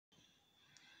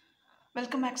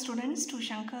Welcome back students to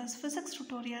Shankar's Physics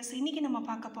Tutorials. இன்னைக்கு நம்ம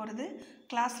பார்க்க போறது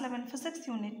Class 11 Physics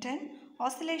Unit 10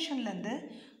 Oscillationல இருந்து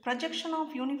Projection of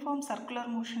Uniform Circular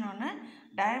Motion on a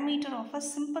Diameter of a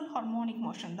Simple Harmonic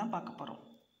Motion தான் பார்க்க போறோம்.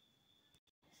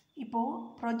 இப்போ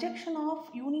Projection of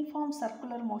Uniform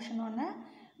Circular Motion on a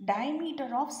Diameter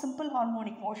of Simple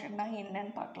Harmonic Motion தான்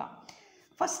என்னன்னு பார்க்கலாம்.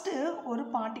 First ஒரு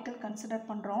particle consider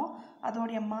பண்றோம்.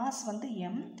 அதோட mass வந்து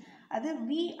m. அது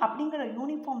v அப்படிங்கற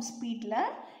யூனிஃபார்ம் ஸ்பீட்ல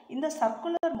இந்த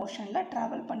சர்க்குலர் மோஷன்ல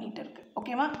டிராவல் பண்ணிட்டு இருக்கு.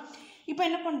 ஓகேவா? இப்போ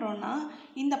என்ன பண்றோம்னா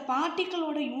இந்த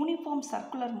பார்ட்டிகளோட யூனிஃபார்ம்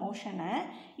சர்க்குலர் மோஷனை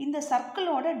இந்த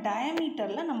சர்க்கிளோட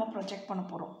டயாமீட்டர்ல நம்ம ப்ரொஜெக்ட் பண்ண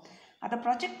போறோம். அதை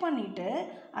ப்ரொஜெக்ட் பண்ணிட்டு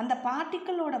அந்த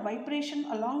பார்ட்டிகளோட வைப்ரேஷன்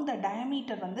அலாங் த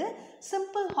டயாமீட்டர் வந்து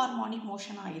சிம்பிள் ஹார்மோனிக்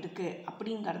மோஷனாக இருக்குது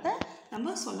அப்படிங்கிறத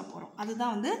நம்ம சொல்ல போகிறோம்.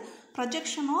 அதுதான் வந்து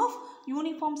projection of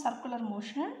uniform circular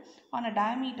motion on a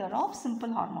diameter of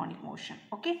simple harmonic motion.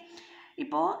 Okay,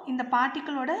 இப்போது இந்த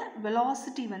பார்ட்டிகளோட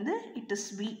வெலாசிட்டி வந்து இட் இஸ்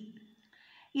v.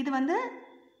 இது வந்து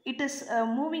it is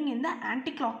moving in the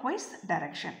anti clockwise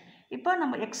direction. இப்போ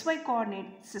நம்ம XY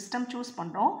கோஆர்டினேட் சிஸ்டம் சூஸ்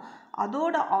பண்ணுறோம்.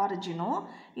 அதோட ஆரிஜினும்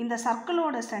இந்த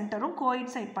சர்க்கிளோட சென்டரும்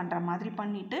கோயின்சைட் பண்ணுற மாதிரி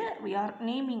பண்ணிவிட்டு we are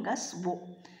naming as O.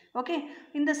 Okay,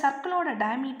 இந்த சர்க்கிளோட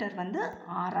டயாமீட்டர் வந்து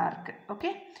ஆராக இருக்குது.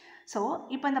 ஓகே, ஸோ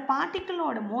இப்போ இந்த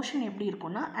பார்ட்டிகளோட மோஷன் எப்படி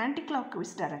இருக்குன்னா ஆன்டி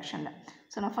கிளாக்வைஸ் டைரக்ஷனில்.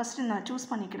 ஸோ நான் ஃபஸ்ட்டு நான்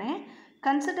சூஸ் பண்ணிக்கிறேன்.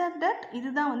 கன்சிடர் தட்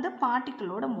இதுதான் வந்து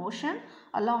பார்ட்டிகளோட motion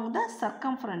along the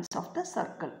circumference of the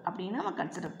circle அப்படின்னு நம்ம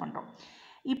கன்சிடர் பண்ணுறோம்.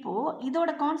 இப்போது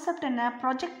இதோட கான்செப்ட் என்ன?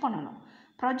 ப்ரொஜெக்ட் பண்ணணும்.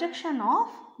 Projection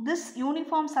of this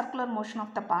uniform circular motion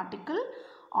of the particle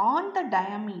on the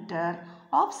diameter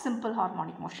of simple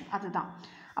harmonic motion. அதுதான்.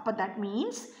 அப்போ தட்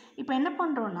மீன்ஸ் இப்போ என்ன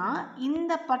பண்ணுறோன்னா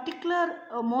இந்த பர்டிகுலர்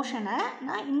மோஷனை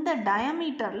நான் இந்த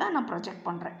டயாமீட்டரில் நான் ப்ரொஜெக்ட்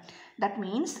பண்ணுறேன். தட்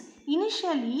மீன்ஸ்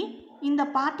இனிஷியலி இந்த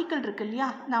பார்ட்டிக்கிள் இருக்குது இல்லையா,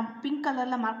 நான் பிங்க்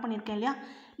கலரில் மார்க் பண்ணியிருக்கேன் இல்லையா,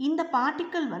 இந்த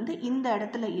பார்ட்டிக்கிள் வந்து இந்த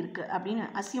இடத்துல இருக்குது அப்படின்னு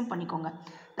அசியூம் பண்ணிக்கோங்க.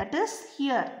 That is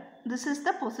here. This is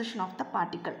the position of the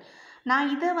particle. நான்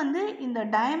இதை வந்து இந்த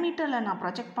டயாமீட்டரில் நான்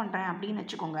ப்ரொஜெக்ட் பண்ணுறேன் அப்படின்னு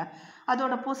வச்சுக்கோங்க.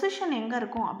 அதோட பொசிஷன் எங்கே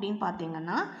இருக்கும் அப்படின்னு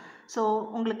பார்த்தீங்கன்னா, ஸோ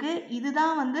உங்களுக்கு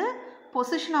இதுதான் வந்து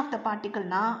position of the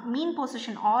பார்ட்டிக்கிள்னா mean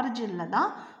position ஆரிஜினில் தான்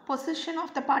பொசிஷன்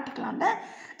ஆஃப் த பார்ட்டிக்கிள் அந்த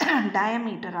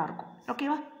டயாமீட்டராக இருக்கும்.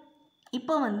 ஓகேவா?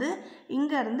 இப்போ வந்து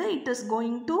இங்கேருந்து it is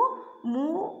going to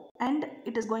move and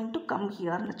it is going to come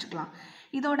ஹியர்னு வச்சுக்கலாம்.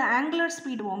 இதோட ஆங்குலர்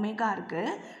ஸ்பீட் ஒமேகா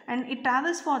இருக்குது and it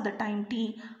travels for the time t.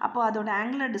 அப்போ அதோட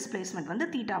ஆங்குலர் டிஸ்பிளேஸ்மெண்ட் வந்து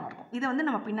தீட்டாவாக இருக்கும். இதை வந்து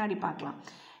நம்ம பின்னாடி பார்க்கலாம்.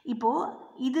 இப்போது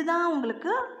இதுதான்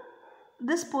உங்களுக்கு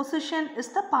this position is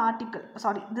the particle,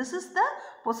 sorry, this is the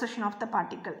position of the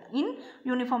particle in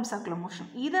uniform circular motion.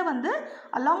 இதை வந்து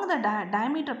along the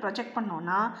diameter project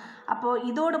பண்ணோன்னா அப்போ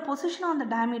இதோட position on the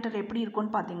diameter எப்படி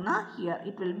இருக்கும்னு பார்த்தீங்கன்னா here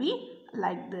it will be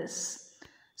like this.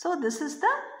 So this is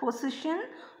the position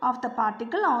of the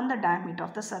particle on the diameter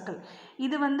of the circle.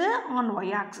 இது வந்து on y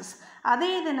axis.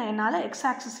 அதே இது என்னால் x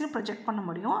axisலையும் ப்ரொஜெக்ட் பண்ண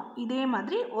முடியும். இதே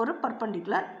மாதிரி ஒரு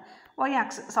perpendicular y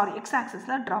axis, sorry, x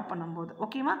axisல draw பண்ணும்போது.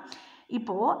 ஓகேவா?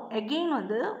 இப்போது எகெயின்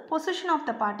வந்து பொசிஷன் ஆஃப்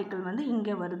த பார்ட்டிக்கிள் வந்து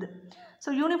இங்கே வருது. So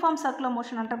uniform circular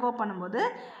motion undergo பண்ணும்போது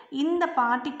இந்த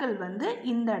பார்ட்டிக்கிள் வந்து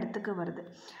இந்த இடத்துக்கு வருது.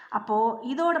 அப்போது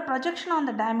இதோட ப்ரொஜெக்ஷன் ஆன்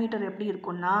த டயாமீட்டர் எப்படி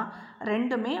இருக்குன்னா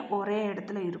ரெண்டுமே ஒரே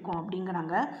இடத்துல இருக்கும்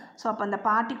அப்படிங்கிறாங்க. ஸோ அப்போ அந்த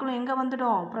பார்ட்டிக்கிளும் எங்கே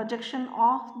வந்துடும்? Projection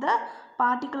of the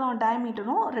particle on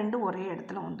டயாமீட்டரும் ரெண்டும் ஒரே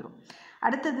இடத்துல வந்துடும்.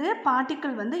 அடுத்தது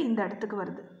பார்ட்டிக்கிள் வந்து இந்த இடத்துக்கு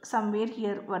வருது, சம்வேர்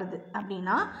ஹியர் வருது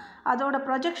அப்படின்னா அதோட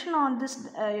projection on this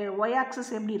Y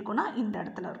access எப்படி இருக்குன்னா இந்த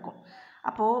இடத்துல இருக்கும்.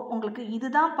 அப்போது உங்களுக்கு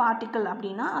இதுதான் பார்ட்டிக்கிள்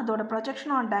அப்படின்னா அதோட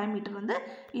ப்ரொஜெக்ஷன் ஆன் டயாமீட்டர் வந்து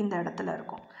இந்த இடத்துல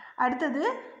இருக்கும். அடுத்தது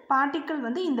பார்ட்டிக்கிள்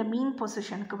வந்து இந்த மீன்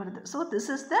பொசிஷனுக்கு வருது. So this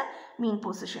is the mean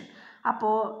position.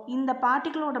 அப்போது இந்த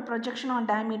பார்ட்டிக்கிளோட ப்ரொஜெக்ஷன் ஆன்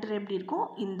டயாமீட்டர் எப்படி இருக்கும்?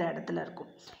 இந்த இடத்துல இருக்கும்.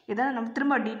 இதை நம்ம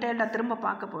திரும்ப டீட்டெயில்டாக திரும்ப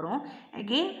பார்க்க போகிறோம்.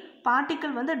 அகெயின்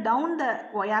பார்ட்டிக்கிள் வந்து டவுன் த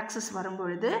ஒய் ஆக்சிஸ்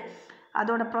வரும்பொழுது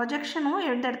அதோட ப்ரொஜெக்ஷனும்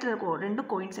எந்த இடத்துல இருக்கும்? ரெண்டும்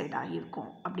கோயின்சைட்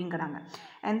ஆகியிருக்கும் அப்படிங்கிறாங்க.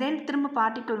 அண்ட் தென் திரும்ப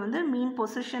பார்ட்டிக்கிள் வந்து மீன்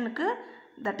பொசிஷனுக்கு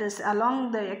that is along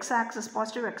the X access,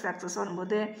 positive X access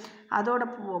வரும்போது அதோட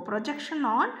ப்ரொஜெக்ஷன்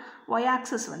ஆன் ஒய்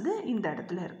ஆக்சஸ் வந்து இந்த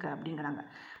இடத்துல இருக்குது அப்படிங்கிறாங்க.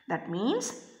 தட்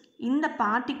மீன்ஸ் இந்த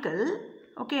பார்ட்டிக்கிள்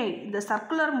ஓகே இந்த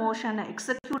சர்க்குலர் மோஷனை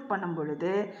எக்ஸிக்யூட் பண்ணும்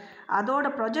பொழுது அதோட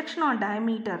projection on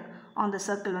diameter on the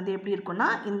circle வந்து எப்படி இருக்குன்னா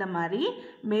இந்த மாதிரி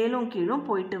மேலும் கீழும்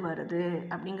போயிட்டு வருது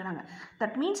அப்படிங்கிறாங்க.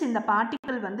 தட் மீன்ஸ் இந்த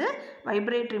பார்ட்டிக்கிள் வந்து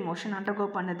வைப்ரேட்டரி மோஷன் அண்டர்கோ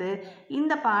பண்ணுது,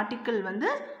 இந்த பார்ட்டிக்கிள் வந்து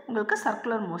உங்களுக்கு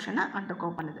சர்க்குலர் மோஷனை அண்டர்கோ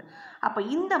பண்ணுது. அப்போ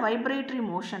இந்த வைப்ரேட்டரி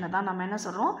மோஷனை தான் நம்ம என்ன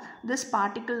சொல்கிறோம்? This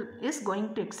particle is going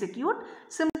to execute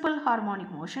simple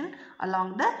harmonic motion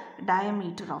along the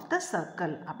diameter of the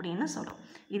circle அப்படின்னு சொல்கிறோம்.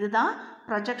 இதுதான்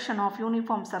projection of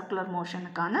uniform circular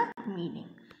மோஷனுக்கான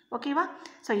meaning. ஓகேவா?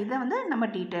 ஸோ இதை வந்து நம்ம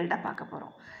டீட்டெயில்டாக பார்க்க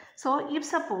போகிறோம். ஸோ இஃப்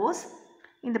சப்போஸ்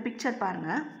இந்த பிக்சர்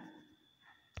பாருங்கள்,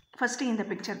 ஃபஸ்ட்டு இந்த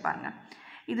பிக்சர் பாருங்கள்.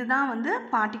 இதுதான் வந்து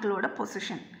பார்ட்டிக்கிளோட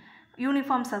position.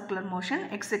 Uniform circular motion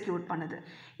execute பண்ணுது.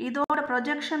 இதோட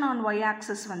ப்ரொஜெக்ஷன் ஆன் ஒய்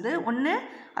ஆக்சிஸ் வந்து ஒன்று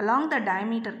அலாங் த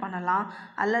டயமீட்டர் பண்ணலாம்,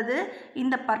 அல்லது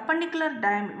இந்த பர்பண்டிகுலர்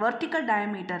வெர்டிக்கல்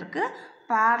டயமீட்டருக்கு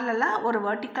பேரலாக ஒரு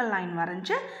வெர்டிக்கல் லைன்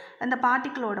வரைஞ்சி அந்த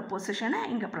பார்ட்டிக்கிளோட பொசிஷனை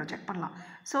இங்கே ப்ரொஜெக்ட் பண்ணலாம்.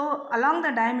 ஸோ அலாங் த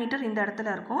டயமீட்டர் இந்த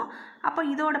இடத்துல இருக்கும், அப்போ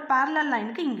இதோட பேரலல்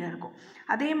லைனுக்கு இங்கே இருக்கும்.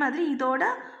 அதே மாதிரி இதோட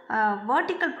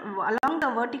vertical along the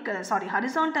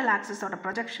horizontal ஆக்சிஸோட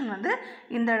projection வந்து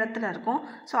இந்த இடத்துல இருக்கும்.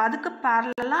 ஸோ அதுக்கு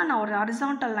பேரலாக நான் ஒரு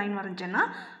ஹரிசாண்டல் லைன் வரைஞ்சேன்னா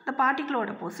இந்த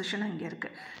பார்ட்டிக்கிளோட பொசிஷன் இங்கே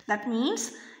இருக்குது. தட் மீன்ஸ்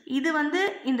இது வந்து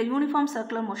இந்த யூனிஃபார்ம்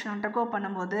சர்க்குலர் மோஷன் அண்டர்கோ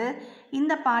பண்ணும்போது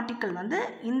இந்த பார்ட்டிக்கிள் வந்து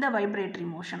இந்த வைப்ரேட்டரி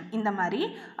மோஷன் இந்த மாதிரி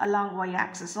அலாங் ஒய்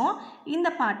ஆக்சிஸும், இந்த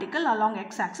பார்ட்டிக்கிள் அலாங்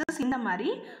எக்ஸ் ஆக்சிஸ் இந்த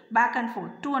மாதிரி back and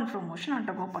fourth two and ஃப்ரோ motion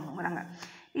undergo பண்ணுங்கிறாங்க.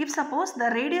 If suppose the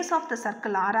radius of the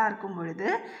circle r இருக்கும் பொழுது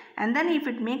and then if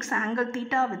it makes angle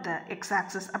theta with the x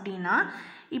axis அப்படின்னா,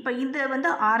 இப்போ இது வந்து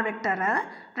ஆர் வெக்டரை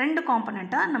ரெண்டு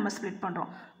காம்பனண்ட்டாக நம்ம ஸ்ப்ளிட்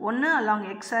பண்ணுறோம். ஒன்று அலாங்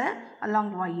எக்ஸை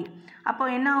அலாங் ஒய். அப்போ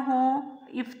என்ன ஆகும்?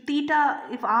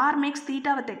 if r makes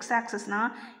theta with x axis na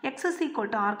x is equal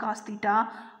to r cos theta,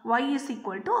 y is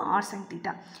equal to r sin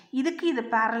theta. இதுக்கு இது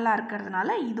parallel இருக்கிறதுனால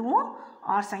இதுவும்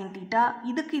r sin theta,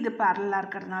 இதுக்கு இது parallel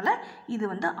இருக்கிறதுனால இது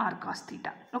வந்து r cos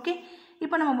theta. ஓகே,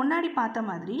 இப்போ நம்ம முன்னாடி பார்த்த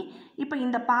மாதிரி இப்போ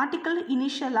இந்த பார்ட்டிக்கிள்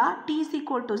இனிஷியலாக t is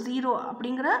equal to 0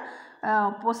 அப்படிங்கிற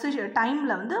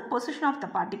டைமில் வந்து பொசிஷன் ஆஃப் த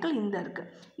பார்ட்டிக்கிள் இந்த இருக்குது.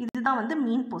 இதுதான் வந்து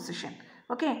மீன் position.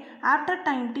 Okay, after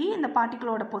time t இந்த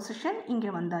பார்ட்டிக்கிளோட பொசிஷன்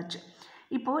இங்கே வந்தாச்சு.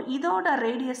 இப்போது இதோட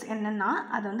ரேடியஸ் என்னென்னா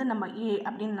அதை வந்து நம்ம a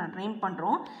அப்படின்னு நான் நேம்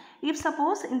பண்ணுறோம். இஃப்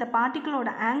சப்போஸ் இந்த பார்ட்டிக்கிளோட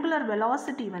ஆங்குலர்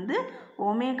வெலாசிட்டி வந்து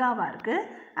ஒமேகாவாக இருக்குது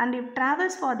and if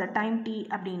travels for the time t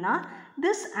அப்படின்னா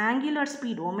this angular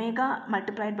speed omega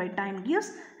multiplied by time gives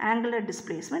angular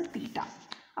displacement theta.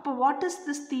 அப்போ what is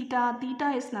this theta? Theta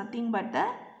is nothing but the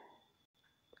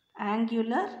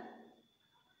angular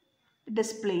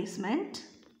displacement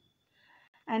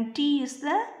and t is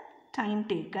the time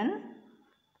taken.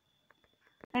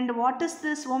 And what is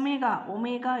this omega?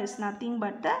 Omega is nothing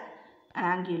but the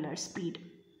angular speed.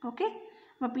 Okay,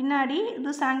 நம்ம பின்னாடி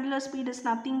this angular speed is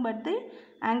nothing but the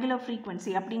angular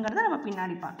frequency அப்படிங்கிறத நம்ம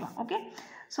பின்னாடி பார்க்கலாம். Okay,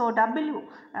 so w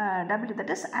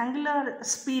that is angular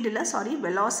speed இல்லை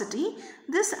velocity.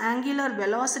 This angular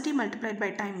velocity multiplied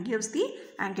by time gives the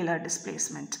angular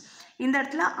displacement. இந்த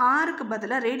இடத்துல ஆருக்கு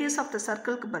பதிலாக ரேடியஸ் ஆஃப் த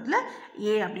சர்க்கிள்க்கு பதிலாக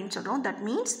ஏ அப்படின்னு சொல்கிறோம். தட்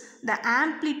மீன்ஸ் த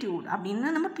ஆம்ப்ளிடியூட்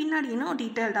அப்படின்னு நம்ம பின்னாடி இன்னும்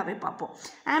டீட்டெயில்டாகவே பார்ப்போம்.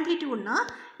 ஆம்ப்ளிடியூட்னா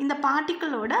இந்த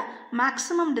பார்ட்டிக்கிளோட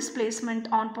maximum displacement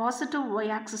on positive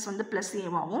Y axis வந்து ப்ளஸ்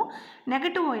ஏவாகவும்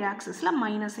நெகட்டிவ் ஒய் ஆக்சிஸில்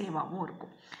மைனஸ் ஏவாகவும்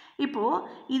இருக்கும். இப்போது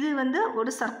இது வந்து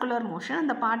ஒரு சர்க்குலர் மோஷன்,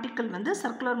 அந்த பார்ட்டிக்கிள் வந்து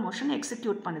சர்க்குலர் மோஷன்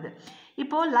எக்ஸிக்யூட் பண்ணுது.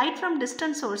 இப்போது லைட் ஃப்ரம்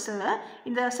டிஸ்டன்ஸ் சோர்ஸில்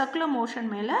இந்த சர்க்குலர் மோஷன்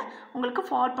மேலே உங்களுக்கு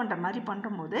ஃபால் பண்ணுற மாதிரி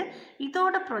பண்ணும்போது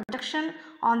இதோட ப்ரொஜெக்ஷன்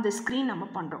ஆன் தி ஸ்க்ரீன் நம்ம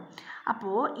பண்ணுறோம்.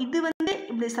 அப்போது இது வந்து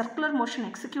இப்படி சர்க்குலர் மோஷன்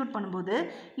எக்ஸிக்யூட் பண்ணும்போது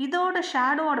இதோட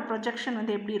ஷேடோவோட ப்ரொஜெக்ஷன்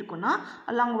வந்து எப்படி இருக்குன்னா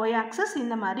அலாங் ஒய் ஆக்சஸ்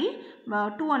இந்த மாதிரி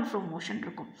டூ அண்ட் ஃப்ரோ மோஷன்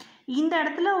இருக்கும். இந்த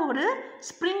இடத்துல ஒரு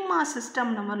ஸ்ப்ரிங் மாஸ் சிஸ்டம்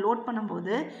நம்ம லோட்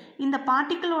பண்ணும்போது இந்த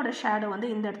பார்ட்டிக்கிளோட ஷேடோ வந்து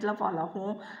இந்த இடத்துல ஃபால்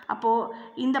ஆகும். அப்போது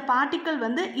இந்த பார்ட்டிக்கிள்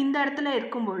வந்து இந்த இடத்துல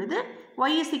இருக்கும் பொழுது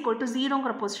y is equal to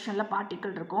 0ங்கிற பொசிஷனில்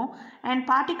பார்ட்டிக்கிள் இருக்கும். அண்ட்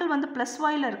பார்ட்டிக்கிள் வந்து ப்ளஸ்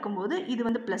ஒயில் இருக்கும்போது இது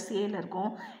வந்து ப்ளஸ் ஏல இருக்கும்.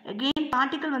 அகெயின்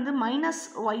பார்ட்டிக்கிள் வந்து மைனஸ்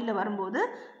ஒயில் வரும்போது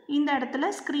இந்த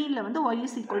இடத்துல ஸ்க்ரீனில் வந்து y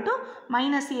is equal to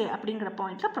minus ஏ அப்படிங்கிற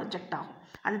பாயிண்டில் ப்ரொஜெக்ட் ஆகும்.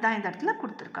 அதுதான் இந்த இடத்துல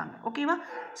கொடுத்துருக்காங்க. ஓகேவா?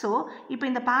 ஸோ இப்போ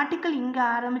இந்த பார்ட்டிக்கிள் இங்கே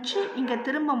ஆரம்பித்து இங்கே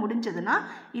திரும்ப முடிஞ்சதுன்னா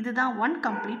இதுதான் ஒன்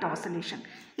கம்ப்ளீட் ஆசிலேஷன்.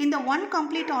 இந்த ஒன்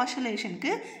கம்ப்ளீட்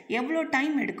ஆசிலேஷனுக்கு எவ்வளோ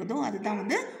டைம் எடுக்குதோ அதுதான்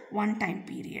வந்து ஒன் டைம்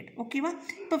பீரியட். ஓகேவா?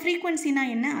 இப்போ ஃப்ரீக்வன்சினா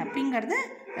என்ன அப்படிங்கிறத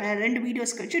ரெண்டு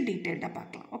வீடியோஸ் கழிச்சு டீட்டெயில்டாக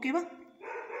பார்க்கலாம். ஓகேவா?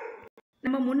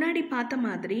 நம்ம முன்னாடி பார்த்த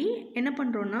மாதிரி என்ன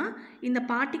பண்ணுறோன்னா இந்த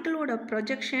பார்ட்டிக்கிளோட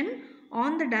projection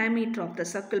on the diameter of the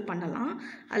circle பண்ணலாம்,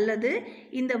 அல்லது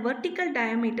இந்த வெர்டிக்கல்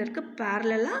டயமீட்டருக்கு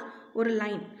பேரலாக ஒரு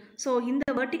லைன். ஸோ இந்த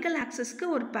வெர்டிக்கல் ஆக்சஸ்க்கு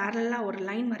ஒரு பேரலாக ஒரு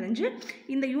லைன் வரைஞ்சி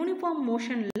இந்த யூனிஃபார்ம்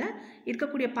மோஷனில்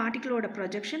இருக்கக்கூடிய பார்ட்டிக்கிளோட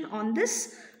ப்ரொஜெக்ஷன் ஆன் திஸ்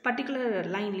பர்டிகுலர்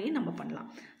லைன்லேயும் நம்ம பண்ணலாம்.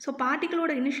 ஸோ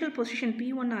பார்ட்டிக்கிளோட இனிஷியல் பொசிஷன்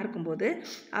P1 இருக்கும்போது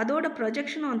அதோட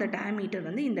ப்ரொஜெக்ஷன் ஆன் த டயமீட்டர்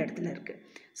வந்து இந்த இடத்துல இருக்குது.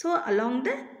 So along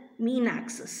the mean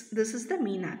axis, this is the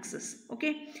mean axis.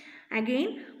 okay, again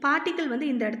particle வந்து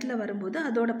இந்த இடத்துல வரும்போது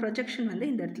அதோட projection வந்து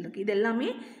இந்த இடத்துல இருக்கு. இது எல்லாமே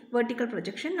vertical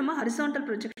projection. நம்ம horizontal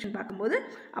projection பார்க்கும்போது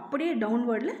அப்படியே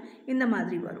downwardல இந்த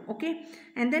மாதிரி வரும். okay,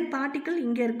 and then particle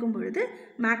இங்க இருக்கும் பொழுது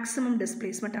maximum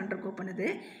displacement undergo பண்ணுது.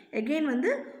 again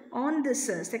வந்து on this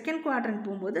second quadrant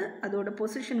போகும்போது அதோட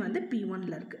position வந்து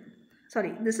P1ல இருக்கு.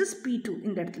 sorry, this is P2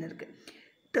 இந்த இடத்துல இருக்கு.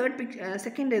 third picture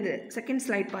second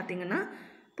slide பார்த்தீங்கன்னா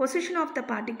position of the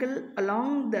particle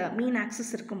along the mean axis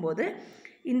இருக்கும்போது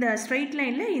இந்த ஸ்ட்ரெயிட்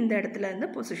லைனில் இந்த இடத்துல இருந்து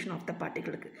position of the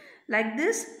பார்ட்டிகளுக்கு like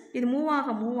this இது மூவ்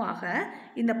ஆக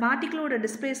இந்த பார்ட்டிகளோட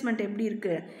டிஸ்பிளேஸ்மெண்ட் எப்படி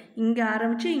இருக்குது, இங்கே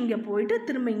ஆரம்பித்து இங்கே போயிட்டு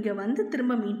திரும்ப இங்கே வந்து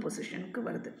திரும்ப மீன் பொசிஷனுக்கு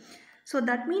வருது. ஸோ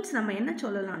தட் மீன்ஸ் நம்ம என்ன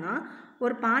சொல்லலாம்னா,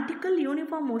 ஒரு பார்ட்டிக்கல்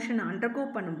யூனிஃபார்ம் மோஷனை அண்டர்கோ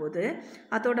பண்ணும்போது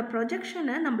அதோட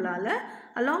ப்ரொஜெக்ஷனை நம்மளால்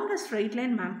along the straight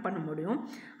line map பண்ண முடியும்.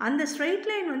 அந்த ஸ்ட்ரெயிட்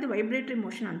லைன் வந்து வைப்ரேட்டரி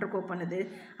மோஷன் அண்டர்கோ பண்ணுது.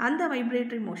 அந்த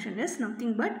vibratory motion is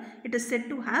nothing but it is set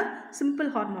to have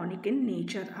simple harmonic in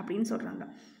nature அப்படின்னு சொல்கிறாங்க.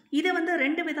 இதை வந்து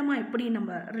ரெண்டு விதமாக எப்படி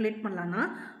நம்ம ரிலேட் பண்ணலான்னா,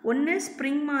 ஒன்று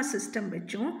ஸ்ப்ரிங் மாஸ் சிஸ்டம்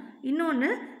வச்சும், இன்னொன்று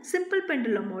சிம்பிள்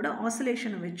பெண்டுலமோட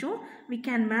ஆசிலேஷனை வச்சும் we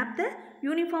can map the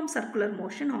uniform circular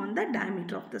motion on the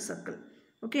diameter of the circle.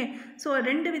 Okay, so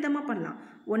ரெண்டு விதமாக பண்ணலாம்.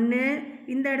 ஒன்று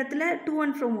இந்த இடத்துல to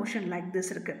and fro motion like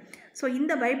this இருக்குது. ஸோ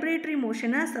இந்த வைப்ரேட்டரி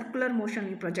மோஷனை சர்க்குலர்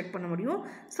மோஷனையும் ப்ரொஜெக்ட் பண்ண முடியும்,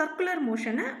 சர்க்குலர்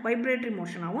மோஷனை வைப்ரேட்டரி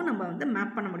மோஷனாகவும் நம்ம வந்து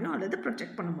மேப் பண்ண முடியும் அல்லது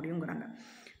ப்ரொஜெக்ட் பண்ண முடியுங்கிறாங்க.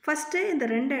 ஃபஸ்ட்டு இந்த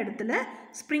ரெண்டு இடத்துல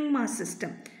ஸ்ப்ரிங் மாஸ்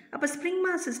சிஸ்டம். அப்போ ஸ்ப்ரிங்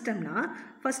மாஸ் சிஸ்டம்னா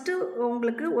ஃபஸ்ட்டு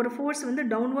உங்களுக்கு ஒரு ஃபோர்ஸ் வந்து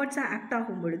டவுன்வர்ட்ஸாக ஆக்ட்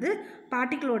ஆகும் பொழுது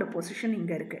பார்ட்டிகளோட பொசிஷன்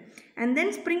இங்கே இருக்குது. அண்ட்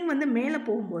தென் ஸ்ப்ரிங் வந்து மேலே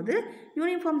போகும்போது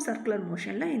யூனிஃபார்ம் சர்க்குலர்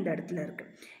மோஷனில் இந்த இடத்துல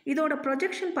இருக்குது. இதோட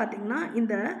ப்ரொஜெக்ஷன் பார்த்திங்கன்னா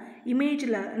இந்த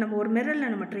இமேஜில் நம்ம ஒரு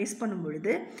மிரரில் நம்ம ட்ரேஸ் பண்ணும்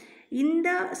பொழுது இந்த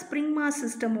ஸ்ப்ரிங் மாஸ்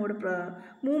சிஸ்டமோட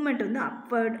மூமெண்ட் வந்து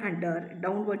அப்வர்ட் அண்ட்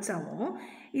டவுன்வர்ட்ஸாகவும்,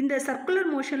 இந்த சர்க்குலர்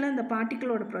மோஷனில் இந்த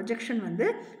பார்ட்டிகளோட ப்ரொஜெக்ஷன் வந்து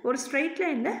ஒரு ஸ்ட்ரெயிட்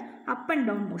லைனில் அப் அண்ட்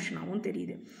டவுன் மோஷனாகவும்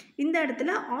தெரியுது. இந்த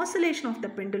இடத்துல ஆசிலேஷன் ஆஃப் த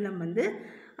பெண்டுலம் வந்து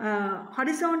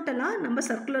ஹரிசான்டலாக நம்ம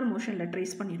சர்க்குலர் மோஷனில்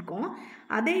ட்ரேஸ் பண்ணியிருக்கோம்.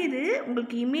 அதே இது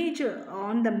உங்களுக்கு இமேஜ்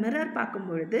ஆன் த மிரர்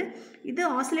பார்க்கும்பொழுது இது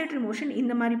ஆசிலேட்டரி மோஷன்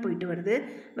இந்த மாதிரி போயிட்டு வருது.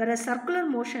 வேறு சர்க்குலர்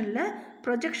மோஷனில்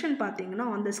ப்ரொஜெக்ஷன் பார்த்தீங்கன்னா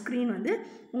ஆன் த ஸ்க்ரீன் வந்து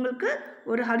உங்களுக்கு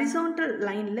ஒரு ஹரிசான்டல்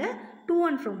லைனில் to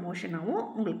and fro மோஷனாகவும்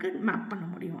உங்களுக்கு மேப் பண்ண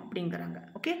முடியும் அப்படிங்கிறாங்க.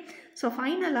 ஓகே, ஸோ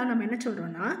ஃபைனலாக நம்ம என்ன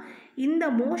சொல்கிறோன்னா, இந்த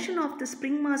motion of the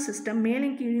spring mass system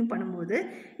மேலும் கீழும் பண்ணும்போது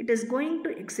it is going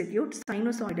to execute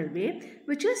சைனோசாய்டல் wave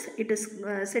which is it is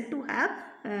set to have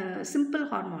simple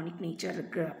harmonic nature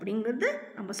இருக்குது அப்படிங்கிறது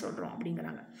நம்ம சொல்கிறோம்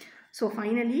அப்படிங்கிறாங்க. ஸோ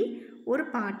ஃபைனலி ஒரு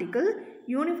பார்ட்டிக்கிள்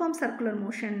யூனிஃபார்ம் சர்க்குலர்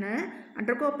மோஷனை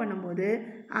அண்டர்கோ பண்ணும்போது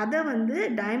அதை வந்து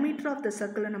டயமீட்டர் ஆஃப் த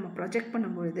சர்க்கிளை நம்ம ப்ரொஜெக்ட்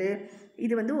பண்ணும்பொழுது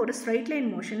இது வந்து ஒரு ஸ்ட்ரைட் லைன்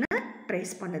மோஷனை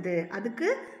ட்ரேஸ் பண்ணுது. அதுக்கு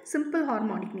சிம்பிள்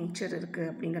ஹார்மோனிக் நேச்சர் இருக்குது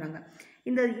அப்படிங்கிறாங்க.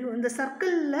 இந்த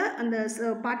சர்க்கிளில் அந்த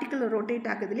பார்ட்டிக்கிள் ரொட்டேட்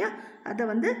ஆகுது இல்லையா, அதை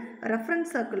வந்து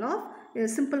reference circle of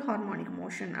simple harmonic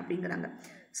motion அப்படிங்கிறாங்க.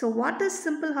 So what is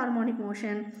simple harmonic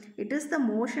motion? It is the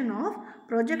motion of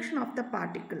projection of the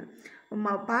particle.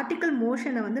 Particle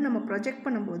மோஷனை வந்து நம்ம ப்ரொஜெக்ட்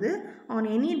பண்ணும்போது on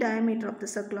any diameter of the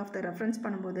circle of the reference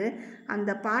பண்ணும்போது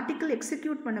அந்த particle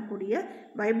execute பண்ணக்கூடிய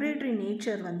vibratory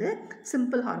nature வந்து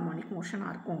simple harmonic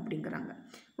மோஷனாக இருக்கும் அப்படிங்கிறாங்க.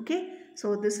 Okay, so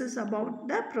this is about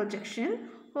the projection.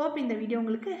 Hope இந்த வீடியோ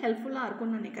உங்களுக்கு ஹெல்ப்ஃபுல்லாக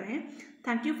இருக்கும்னு நினைக்கிறேன்.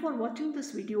 தேங்க்யூ ஃபார் வாட்சிங்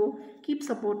this video. Keep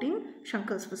supporting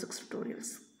Shankar's Physics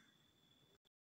Tutorials.